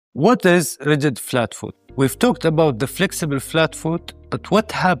What is rigid flat foot? We've talked about the flexible flat foot, but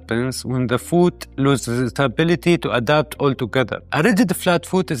what happens when the foot loses its ability to adapt altogether? A rigid flat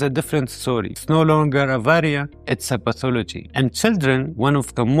foot is a different story. It's no longer a variant, it's a pathology. In children, one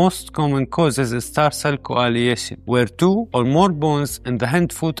of the most common causes is tarsal coalition, where two or more bones in the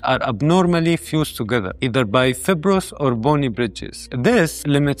hindfoot are abnormally fused together, either by fibrous or bony bridges. This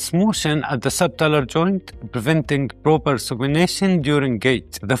limits motion at the subtalar joint, preventing proper supination during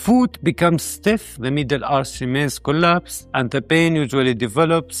gait. The foot becomes stiff, the medial arch remains collapsed, and the pain usually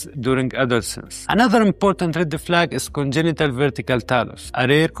develops during adolescence. Another important red flag is congenital vertical talus, a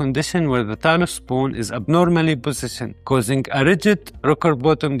rare condition where the talus bone is abnormally positioned, causing a rigid rocker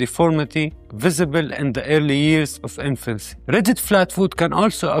bottom deformity visible in the early years of infancy. Rigid flat foot can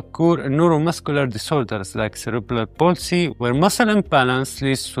also occur in neuromuscular disorders like cerebral palsy, where muscle imbalance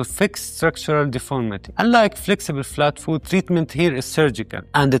leads to fixed structural deformity. Unlike flexible flat foot, treatment here is surgical,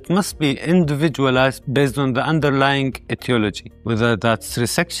 and it must be individualized based on the underlying etiology, whether that's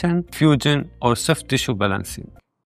resection, fusion, or soft tissue balancing.